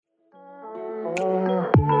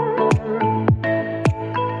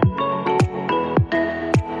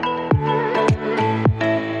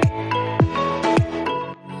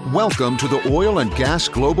Welcome to the Oil and Gas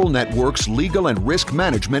Global Network's Legal and Risk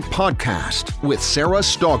Management Podcast with Sarah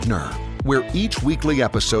Stogner, where each weekly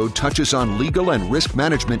episode touches on legal and risk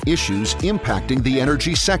management issues impacting the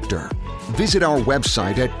energy sector. Visit our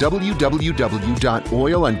website at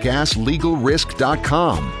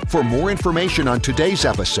www.oilandgaslegalrisk.com for more information on today's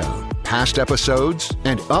episode, past episodes,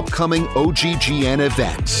 and upcoming OGGN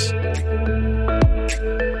events.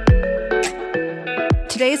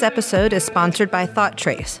 Today's episode is sponsored by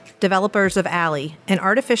ThoughtTrace, developers of Alley, an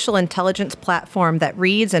artificial intelligence platform that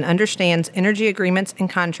reads and understands energy agreements and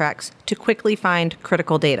contracts to quickly find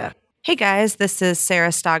critical data. Hey guys, this is Sarah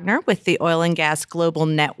Stogner with the Oil and Gas Global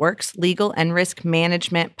Network's Legal and Risk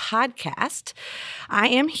Management Podcast. I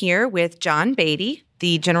am here with John Beaty,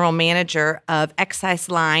 the General Manager of Excise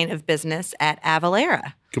Line of Business at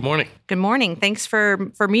Avalara. Good morning. Good morning. Thanks for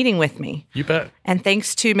meeting with me. You bet. And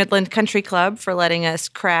thanks to Midland Country Club for letting us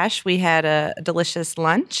crash. We had a delicious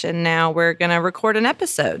lunch, and now we're going to record an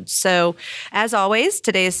episode. So, as always,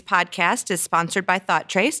 today's podcast is sponsored by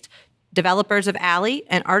ThoughtTrace, developers of Alley,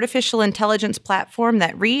 an artificial intelligence platform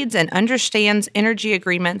that reads and understands energy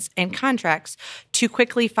agreements and contracts to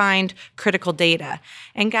quickly find critical data.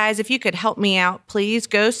 And guys, if you could help me out, please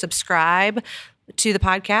go subscribe to the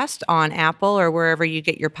podcast on Apple or wherever you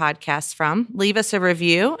get your podcasts from. Leave us a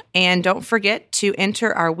review, and don't forget to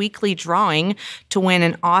enter our weekly drawing to win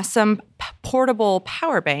an awesome portable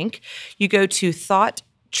power bank. You go to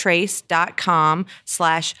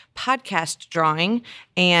thoughttrace.com/podcast drawing,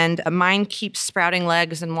 and mine keeps sprouting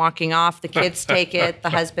legs and walking off. The kids take it, the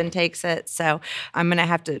husband takes it. So I'm going to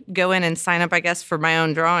have to go in and sign up, I guess, for my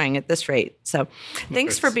own drawing at this rate. So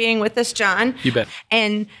thanks for being with us, John. You bet.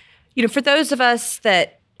 And for those of us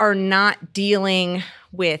that are not dealing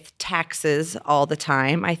with taxes all the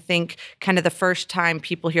time, I think kind of the first time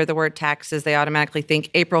people hear the word taxes, they automatically think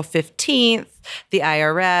April 15th, the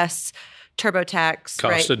IRS, TurboTax.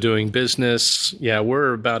 Cost of doing business. Yeah,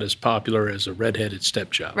 we're about as popular as a redheaded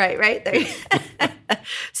stepchild. Right. There.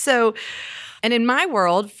 So, and in my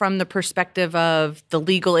world, from the perspective of the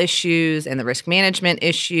legal issues and the risk management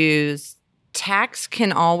issues, tax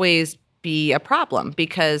can always be a problem,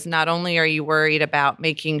 because not only are you worried about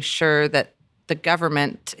making sure that the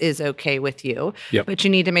government is okay with you, but you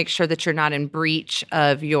need to make sure that you're not in breach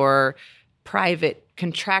of your private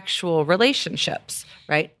contractual relationships,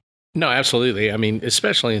 right? No, absolutely. I mean,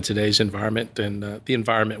 especially in today's environment and the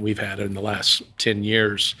environment we've had in the last 10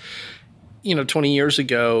 years. 20 years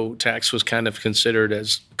ago, tax was kind of considered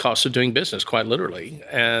as cost of doing business, quite literally.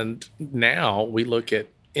 And now we look at,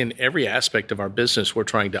 in every aspect of our business, we're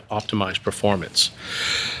trying to optimize performance.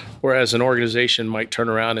 Whereas an organization might turn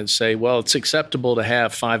around and say, well, it's acceptable to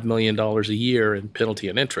have $5 million a year in penalty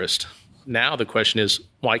and interest. Now the question is,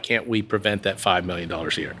 why can't we prevent that $5 million a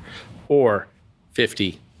year? Or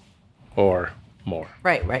 50 or more.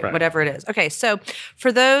 Right. Whatever it is. Okay, so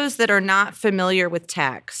for those that are not familiar with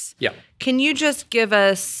tax, can you just give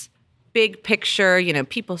us big picture?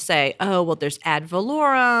 People say, oh, well, there's ad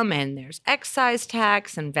valorem and there's excise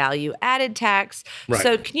tax and value added tax. Right.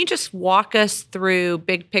 So can you just walk us through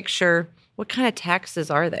big picture? What kind of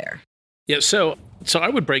taxes are there? Yeah, so I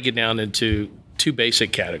would break it down into two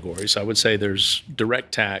basic categories. I would say there's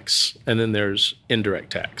direct tax and then there's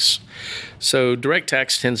indirect tax. So direct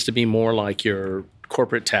tax tends to be more like your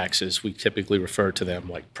corporate taxes. We typically refer to them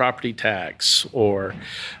like property tax or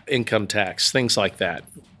income tax, things like that.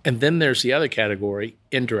 And then there's the other category,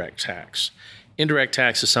 indirect tax. Indirect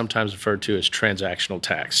tax is sometimes referred to as transactional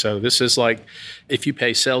tax. So this is like if you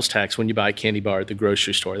pay sales tax when you buy a candy bar at the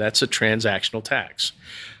grocery store, that's a transactional tax.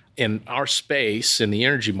 In our space, in the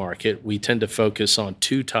energy market, we tend to focus on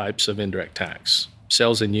two types of indirect tax,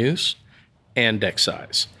 sales and use and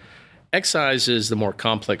excise. Excise is the more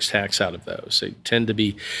complex tax out of those. They tend to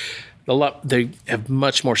be they have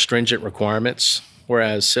much more stringent requirements,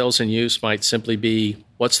 whereas sales and use might simply be,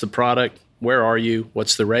 what's the product, where are you,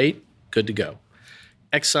 what's the rate, good to go.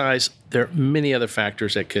 Excise, there are many other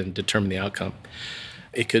factors that can determine the outcome.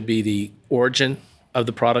 It could be the origin of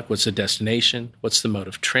the product, what's the destination, what's the mode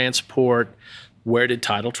of transport, where did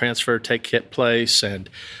title transfer take place, and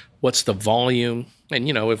what's the volume. And,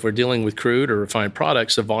 if we're dealing with crude or refined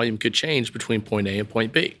products, the volume could change between point A and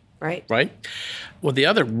point B. Right. Well, the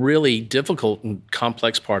other really difficult and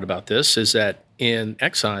complex part about this is that in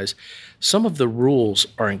excise, some of the rules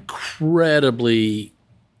are incredibly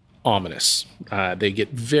ominous. They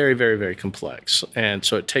get very, very, very complex. And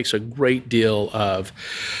so it takes a great deal of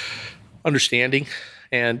understanding,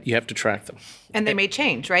 and you have to track them. And they may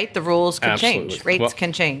change, right? The rules can change. Rates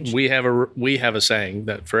can change. We have a saying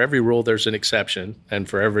that for every rule, there's an exception, and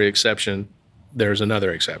for every exception, there's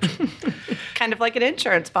another exception. kind of like an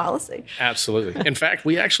insurance policy. Absolutely. In fact,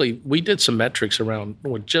 we did some metrics around,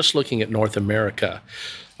 we're just looking at North America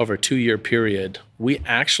over a 2-year period. We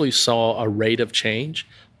actually saw a rate of change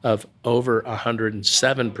of over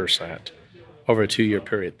 107% over a 2-year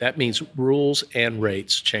period. That means rules and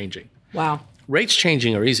rates changing. Wow. Rates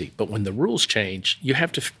changing are easy, but when the rules change, you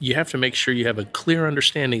have to make sure you have a clear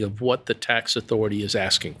understanding of what the tax authority is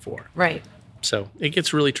asking for. Right. So it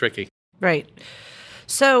gets really tricky. Right.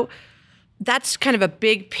 So that's kind of a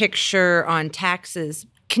big picture on taxes.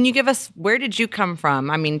 Can you give us, where did you come from?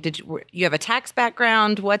 I mean, did you have a tax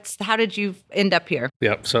background? How did you end up here?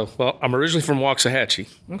 Yeah. So, well, I'm originally from Waxahachie.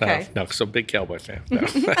 Okay. No, so big Cowboy fan. No.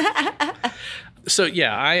 So,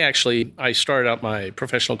 yeah, I started out my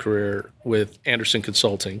professional career with Anderson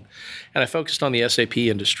Consulting, and I focused on the SAP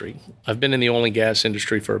industry. I've been in the oil and gas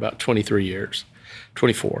industry for about 23 years,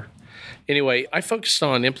 24. Anyway, I focused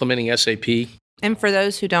on implementing SAP. And for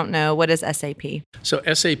those who don't know, what is SAP? So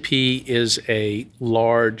SAP is a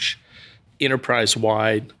large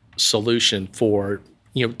enterprise-wide solution for,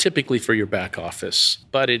 typically for your back office,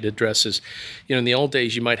 but it addresses, in the old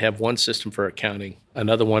days, you might have one system for accounting,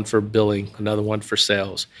 another one for billing, another one for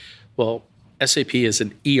sales. Well, SAP is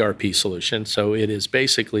an ERP solution, so it is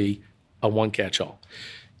basically a one catch-all.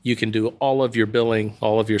 You can do all of your billing,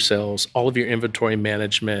 all of your sales, all of your inventory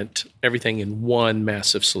management, everything in one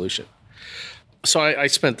massive solution. So I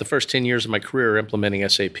spent the first 10 years of my career implementing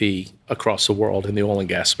SAP across the world in the oil and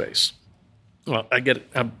gas space. Well, I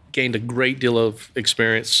gained a great deal of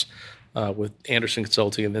experience with Anderson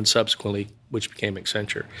Consulting and then subsequently, which became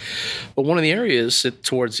Accenture. But one of the areas that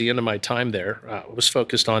towards the end of my time there was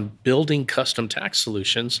focused on building custom tax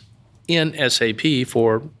solutions in SAP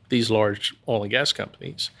for these large oil and gas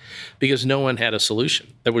companies because no one had a solution.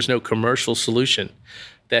 There was no commercial solution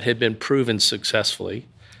that had been proven successfully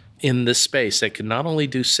in this space that could not only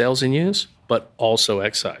do sales and use, but also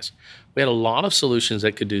excise. We had a lot of solutions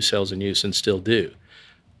that could do sales and use and still do,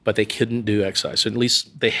 but they couldn't do excise. At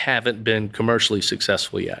least they haven't been commercially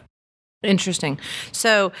successful yet. Interesting.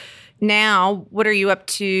 So now what are you up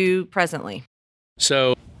to presently?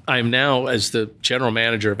 So I'm now, as the general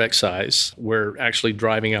manager of excise, we're actually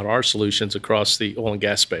driving out our solutions across the oil and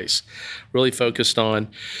gas space, really focused on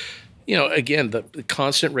again, the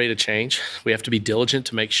constant rate of change. We have to be diligent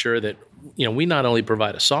to make sure that, we not only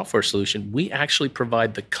provide a software solution, we actually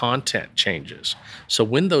provide the content changes. So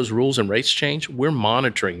when those rules and rates change, we're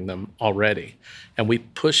monitoring them already. And we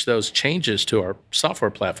push those changes to our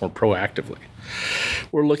software platform proactively.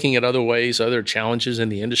 We're looking at other ways, other challenges in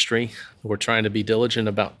the industry. We're trying to be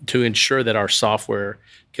diligent to ensure that our software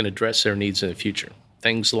can address their needs in the future.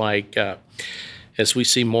 Things like, as we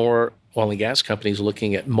see more oil and gas companies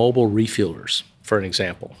looking at mobile refuelers, for an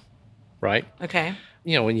example, right? Okay.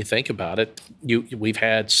 When you think about it, we've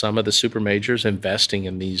had some of the super majors investing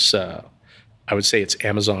in these, I would say it's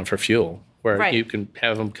Amazon for fuel, where you can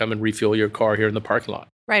have them come and refuel your car here in the parking lot.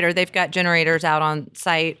 Right, or they've got generators out on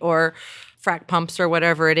site or frac pumps or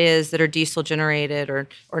whatever it is that are diesel generated or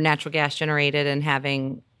natural gas generated and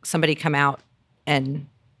having somebody come out and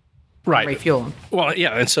refuel them. Well,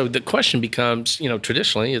 yeah. And so the question becomes,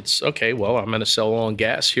 traditionally it's, okay, well, I'm going to sell oil and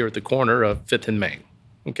gas here at the corner of 5th and Main.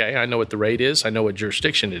 Okay, I know what the rate is. I know what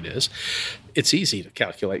jurisdiction it is. It's easy to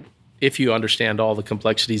calculate if you understand all the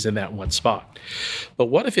complexities in that one spot. But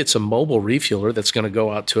what if it's a mobile refueler that's going to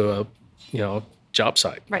go out to a, job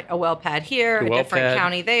site? Right, a well pad here, a different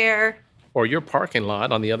county there. Or your parking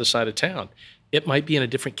lot on the other side of town. It might be in a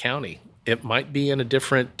different county. It might be in a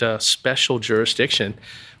different special jurisdiction,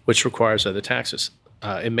 which requires other taxes.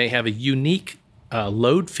 It may have a unique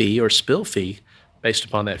load fee or spill fee based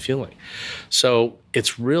upon that fueling. So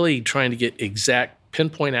it's really trying to get exact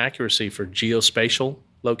pinpoint accuracy for geospatial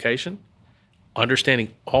location,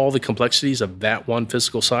 understanding all the complexities of that one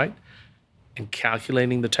physical site, and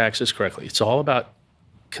calculating the taxes correctly. It's all about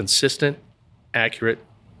consistent, accurate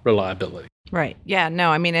reliability. Right. Yeah.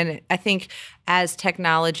 No, I mean, and I think as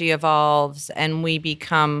technology evolves and we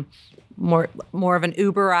become more of an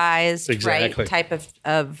Uberized type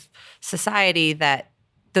of society, that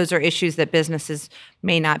those are issues that businesses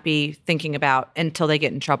may not be thinking about until they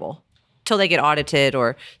get in trouble, till they get audited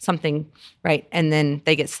or something, right? And then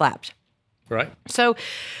they get slapped. Right. So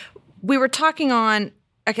we were talking I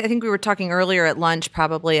think we were talking earlier at lunch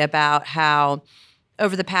probably about how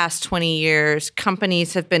over the past 20 years,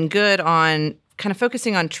 companies have been good on kind of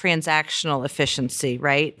focusing on transactional efficiency,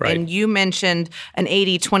 right? And you mentioned an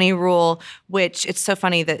 80-20 rule, which it's so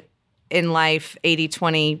funny that in life,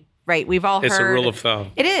 80-20, right? We've all heard. It's a rule of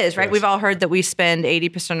thumb. It is, right? Yes. We've all heard that we spend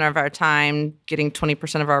 80% of our time getting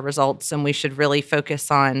 20% of our results, and we should really focus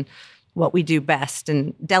on what we do best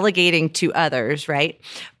and delegating to others, right?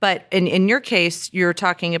 But in your case, you're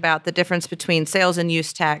talking about the difference between sales and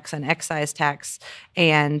use tax and excise tax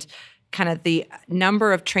and kind of the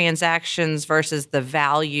number of transactions versus the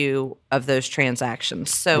value of those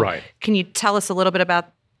transactions. So Can you tell us a little bit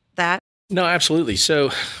about that? No, absolutely. So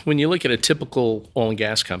when you look at a typical oil and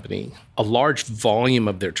gas company, a large volume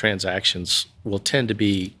of their transactions will tend to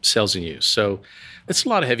be sales and use. So it's a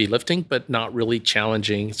lot of heavy lifting, but not really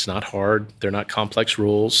challenging. It's not hard. They're not complex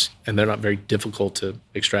rules, and they're not very difficult to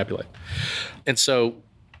extrapolate. And so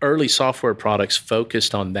early software products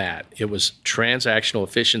focused on that. It was transactional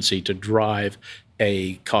efficiency to drive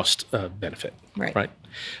a cost benefit, right?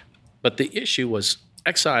 But the issue was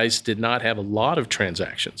excise did not have a lot of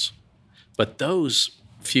transactions, but those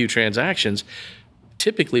few transactions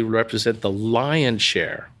typically represent the lion's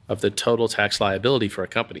share of the total tax liability for a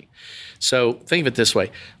company. So think of it this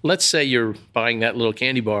way. Let's say you're buying that little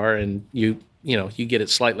candy bar and you get it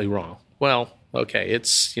slightly wrong. Well, okay,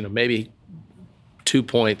 it's maybe 2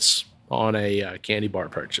 points on a candy bar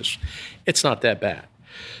purchase. It's not that bad.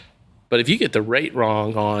 But if you get the rate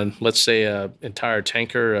wrong on, let's say, an entire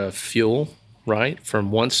tanker of fuel, right,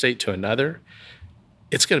 from one state to another,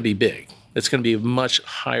 it's going to be big. It's going to be a much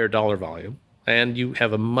higher dollar volume, and you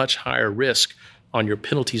have a much higher risk on your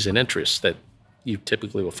penalties and interest that you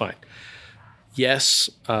typically will find. Yes,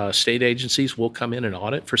 state agencies will come in and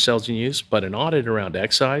audit for sales and use, but an audit around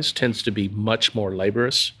excise tends to be much more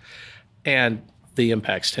laborious, and the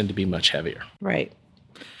impacts tend to be much heavier. Right.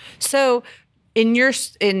 So in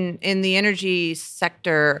the energy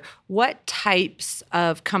sector, what types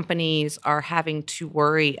of companies are having to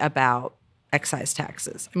worry about excise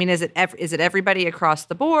taxes? I mean, is it everybody across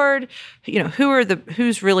the board?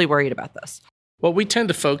 Who's really worried about this? Well, we tend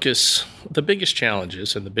to focus, the biggest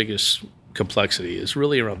challenges and the biggest complexity is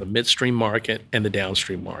really around the midstream market and the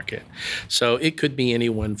downstream market. So it could be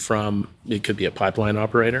anyone from, it could be a pipeline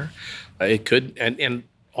operator, it could, and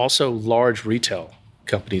also large retail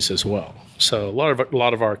companies as well. So a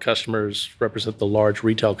lot of our customers represent the large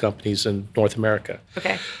retail companies in North America.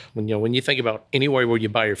 Okay. When you think about anywhere where you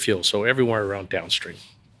buy your fuel, so everywhere around downstream,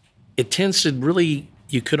 it tends to really,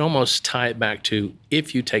 you could almost tie it back to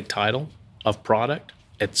if you take title of product,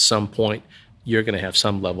 at some point, you're going to have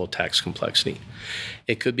some level of tax complexity.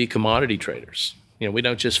 It could be commodity traders. We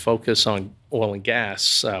don't just focus on oil and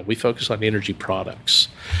gas. We focus on energy products.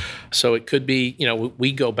 So it could be,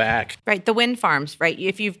 we go back. Right, the wind farms, right?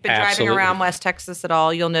 If you've been driving around West Texas at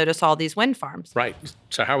all, you'll notice all these wind farms. Right.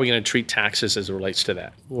 So how are we going to treat taxes as it relates to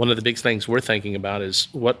that? One of the big things we're thinking about is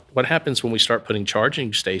what happens when we start putting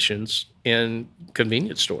charging stations in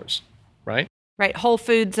convenience stores, right? Right, Whole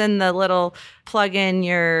Foods and the little plug in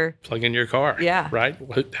your car. Yeah. Right?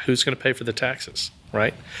 Who's going to pay for the taxes,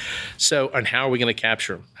 right? So, and how are we going to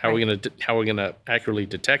capture them? How are we going to accurately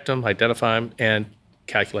detect them, identify them, and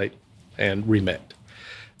calculate and remit?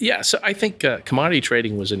 Yeah, so I think commodity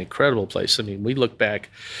trading was an incredible place. I mean, we look back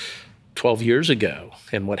 12 years ago,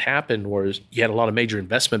 and what happened was you had a lot of major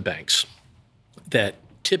investment banks that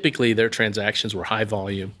typically their transactions were high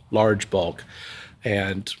volume, large bulk,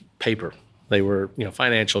 and paper. They were,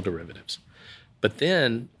 financial derivatives. But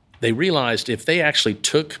then they realized if they actually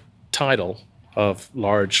took title of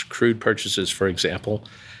large crude purchases, for example,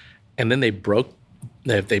 and then they broke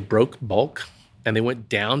bulk and they went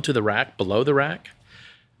down to the rack, below the rack,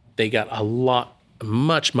 they got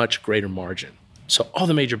much, much greater margin. So all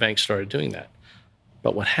the major banks started doing that.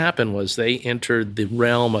 But what happened was they entered the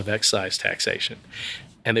realm of excise taxation,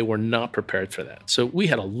 and they were not prepared for that. So we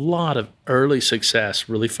had a lot of early success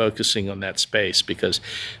really focusing on that space because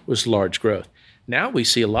it was large growth. Now we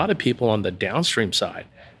see a lot of people on the downstream side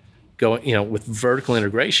going, with vertical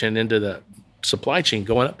integration into the supply chain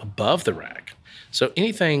going up above the rack. So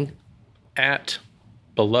anything at,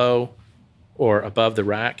 below, or above the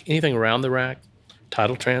rack, anything around the rack,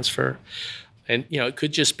 title transfer. And, it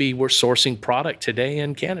could just be we're sourcing product today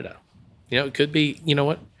in Canada. It could be,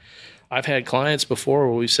 I've had clients before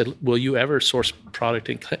where we said, will you ever source product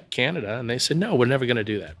in Canada? And they said, no, we're never going to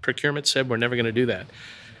do that. Procurement said we're never going to do that.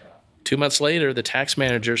 2 months later, the tax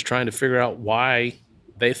manager is trying to figure out why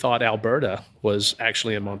they thought Alberta was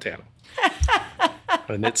actually in Montana.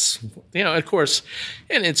 And it's, of course,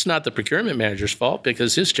 and it's not the procurement manager's fault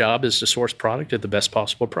because his job is to source product at the best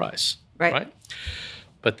possible price. Right?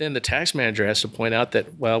 But then the tax manager has to point out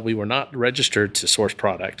that, well, we were not registered to source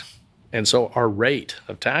product. And so our rate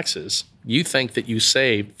of taxes, you think that you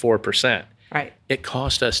saved 4%. Right. It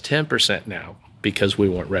cost us 10% now because we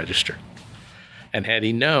weren't registered. And had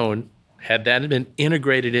he known, had that been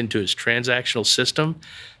integrated into his transactional system,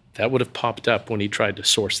 that would have popped up when he tried to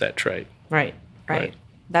source that trade. Right.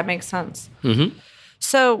 That makes sense. Mm-hmm.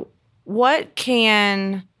 So what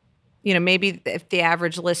can, maybe if the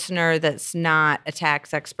average listener that's not a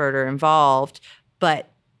tax expert or involved, but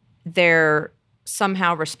they're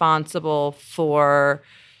somehow responsible for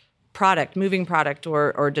moving product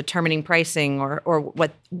or determining pricing or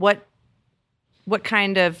what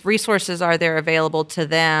kind of resources are there available to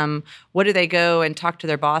them? What do they go and talk to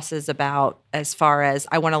their bosses about as far as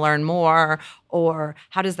I want to learn more? Or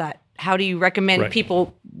how do you recommend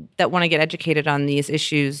people that want to get educated on these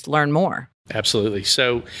issues learn more? Absolutely.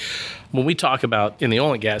 So when we talk about in the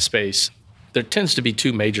oil and gas space, there tends to be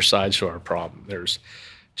two major sides to our problem.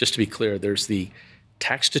 Just to be clear, there's the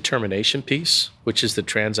tax determination piece, which is the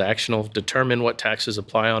transactional, determine what taxes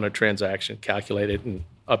apply on a transaction, calculate it, and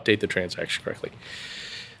update the transaction correctly.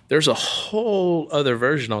 There's a whole other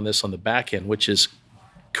version on this on the back end, which is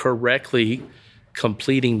correctly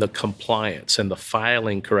completing the compliance and the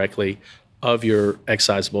filing correctly of your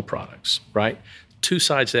excisable products, right? Two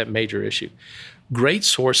sides to that major issue. Great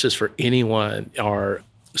sources for anyone are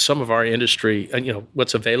some of our industry, and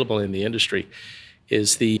what's available in the industry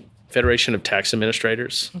is the Federation of Tax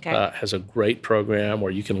Administrators has a great program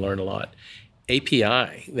where you can learn a lot.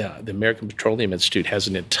 API, the American Petroleum Institute, has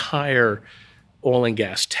an entire oil and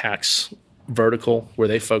gas tax vertical where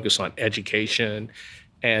they focus on education.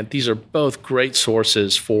 And these are both great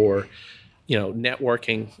sources for,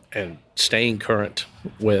 networking and staying current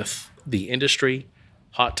with the industry,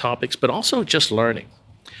 hot topics, but also just learning.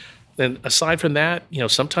 And aside from that,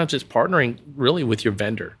 sometimes it's partnering really with your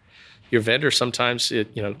vendor. Your vendor, sometimes,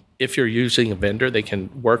 if you're using a vendor, they can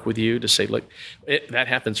work with you to say, look, that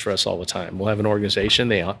happens for us all the time. We'll have an organization,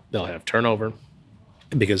 they'll have turnover.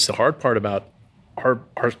 Because the hard part about our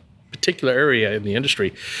particular area in the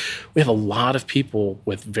industry, we have a lot of people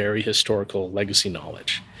with very historical legacy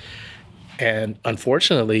knowledge. And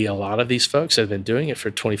unfortunately, a lot of these folks have been doing it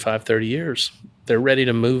for 25, 30 years. They're ready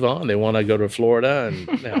to move on. They want to go to Florida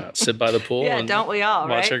and sit by the pool and don't we all,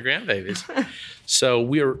 watch their grandbabies. So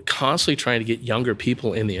we are constantly trying to get younger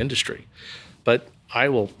people in the industry. But I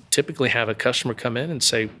will typically have a customer come in and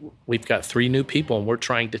say, we've got 3 new people and we're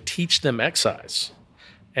trying to teach them excise.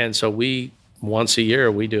 And so once a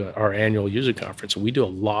year, we do our annual user conference. We do a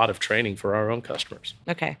lot of training for our own customers.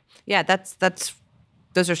 Okay. Yeah, those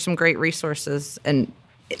are some great resources. And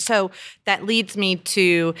so that leads me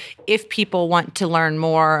to, if people want to learn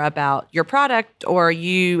more about your product or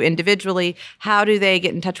you individually, how do they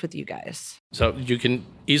get in touch with you guys? So you can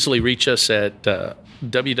easily reach us at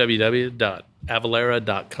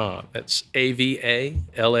www.avalara.com. That's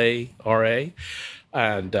AVALARA.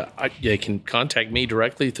 And they can contact me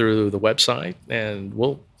directly through the website, and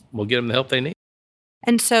we'll get them the help they need.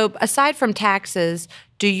 And so aside from taxes,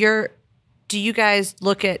 do you guys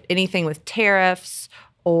look at anything with tariffs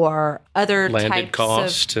or other landed types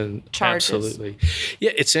cost of and charges? Absolutely.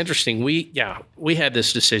 Yeah, it's interesting. We had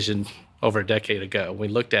this decision over a decade ago. We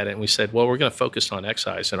looked at it and we said, well, we're going to focus on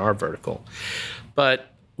excise in our vertical.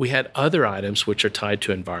 But we had other items which are tied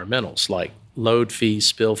to environmentals, like load fees,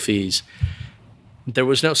 spill fees. There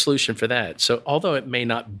was no solution for that. So although it may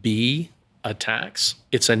not be a tax,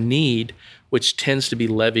 it's a need which tends to be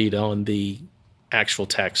levied on the actual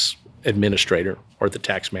tax administrator or the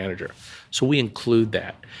tax manager. So we include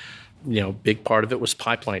that. Big part of it was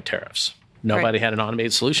pipeline tariffs. Nobody had an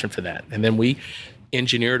automated solution for that. And then we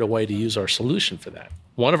engineered a way to use our solution for that.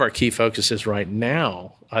 One of our key focuses right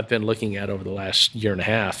now, I've been looking at over the last year and a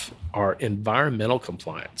half, are environmental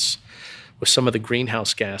compliance with some of the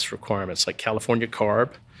greenhouse gas requirements like California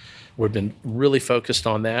CARB. We've been really focused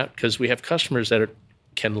on that because we have customers that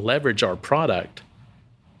can leverage our product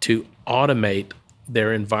to automate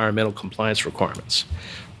their environmental compliance requirements.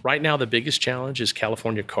 Right now, the biggest challenge is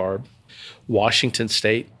California CARB. Washington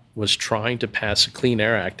State was trying to pass a Clean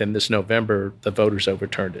Air Act, and this November, the voters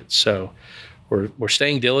overturned it. So we're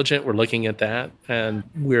staying diligent. We're looking at that, and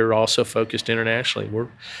we're also focused internationally.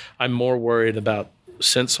 I'm more worried about,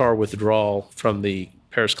 since our withdrawal from the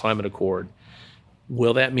Paris Climate Accord,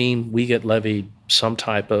 will that mean we get levied some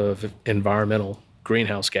type of environmental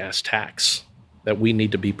greenhouse gas tax that we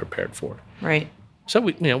need to be prepared for? Right. So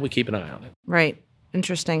we keep an eye on it. Right.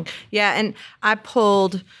 Interesting. Yeah, and I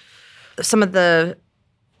pulled some of the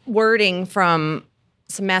wording from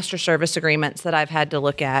some master service agreements that I've had to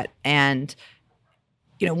look at. And,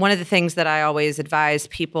 one of the things that I always advise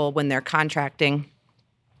people when they're contracting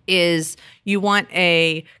is you want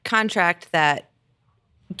a contract that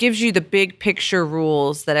gives you the big picture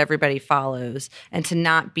rules that everybody follows and to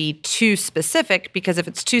not be too specific, because if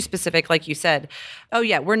it's too specific, like you said, oh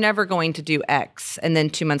yeah, we're never going to do X. And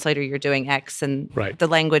then 2 months later you're doing X and the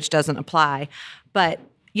language doesn't apply. But,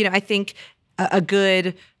 I think a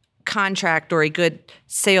good contract or a good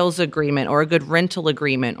sales agreement or a good rental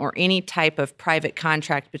agreement or any type of private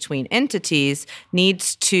contract between entities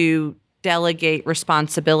needs to delegate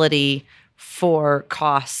responsibility for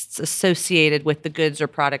costs associated with the goods or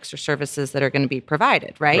products or services that are going to be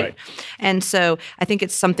provided, right? And so I think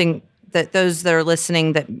it's something that those that are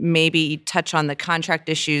listening that maybe touch on the contract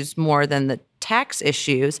issues more than the tax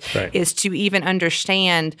issues is to even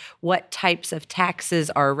understand what types of taxes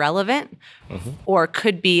are relevant or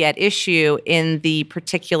could be at issue in the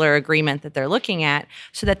particular agreement that they're looking at,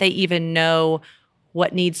 so that they even know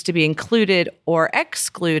what needs to be included or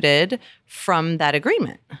excluded from that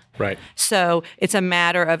agreement. Right. So it's a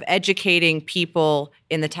matter of educating people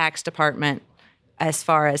in the tax department as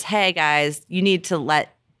far as, hey, guys, you need to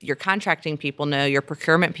let your contracting people know, your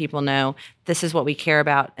procurement people know, this is what we care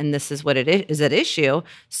about and this is what it is at issue,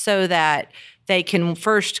 so that they can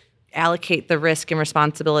first allocate the risk and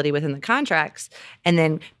responsibility within the contracts and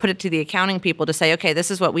then put it to the accounting people to say, okay, this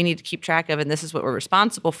is what we need to keep track of and this is what we're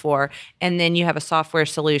responsible for. And then you have a software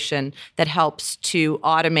solution that helps to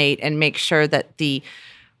automate and make sure that the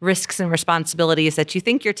risks and responsibilities that you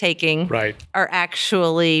think you're taking are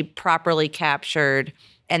actually properly captured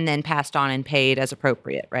and then passed on and paid as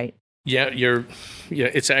appropriate, right? Yeah,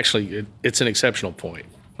 it's an exceptional point.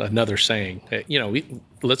 Another saying,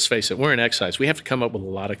 let's face it, we're in excise. We have to come up with a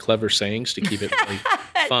lot of clever sayings to keep it really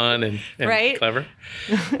fun and clever.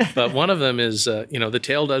 But one of them is, the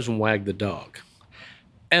tail doesn't wag the dog.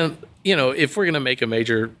 And, if we're going to make a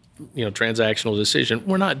major, transactional decision,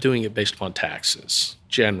 we're not doing it based upon taxes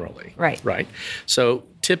generally. Right. So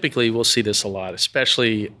typically we'll see this a lot,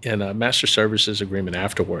 especially in a master services agreement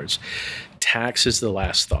afterwards. Tax is the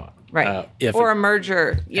last thought. Right. Or a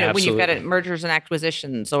merger, when you've got mergers and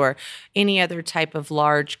acquisitions or any other type of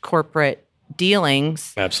large corporate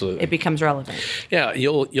dealings, absolutely, it becomes relevant. Yeah,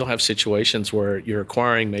 you'll have situations where you're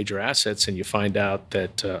acquiring major assets and you find out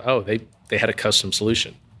that, they had a custom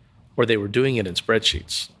solution or they were doing it in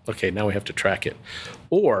spreadsheets. Okay, now we have to track it.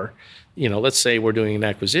 Or, let's say we're doing an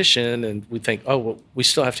acquisition and we think, we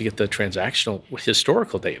still have to get the transactional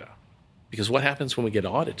historical data, because what happens when we get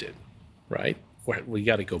audited, right? We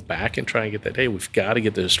got to go back and try and get that data. We've got to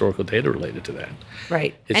get the historical data related to that.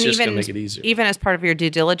 Right. It's just going to make it easier. Even as part of your due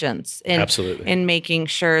diligence in making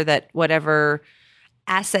sure that whatever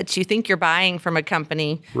assets you think you're buying from a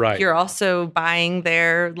company, you're also buying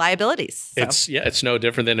their liabilities. So. It's no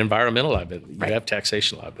different than environmental liability. You have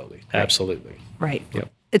taxation liability. Absolutely. Right.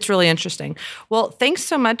 Yep. It's really interesting. Well, thanks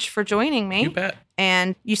so much for joining me. You bet.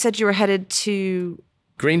 And you said you were headed to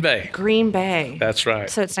Green Bay. That's right.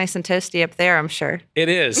 So it's nice and toasty up there, I'm sure. It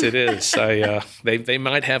is. They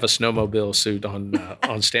might have a snowmobile suit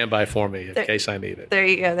on standby for me in case I need it. There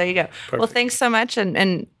you go. Perfect. Well, thanks so much.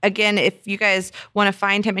 And again, if you guys want to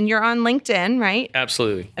find him, and you're on LinkedIn, right?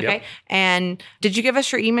 Absolutely. Okay. Yep. And did you give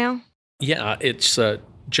us your email? Yeah, it's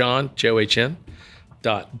John, John,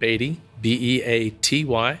 Beaty, Beaty,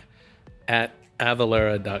 at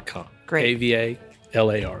Avalara.com. Great.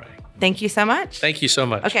 Avalara. Thank you so much. Thank you so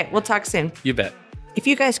much. Okay, we'll talk soon. You bet. If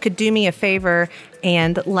you guys could do me a favor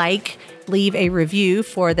and leave a review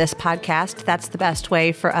for this podcast, that's the best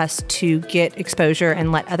way for us to get exposure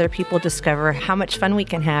and let other people discover how much fun we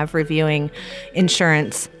can have reviewing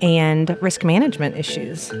insurance and risk management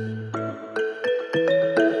issues.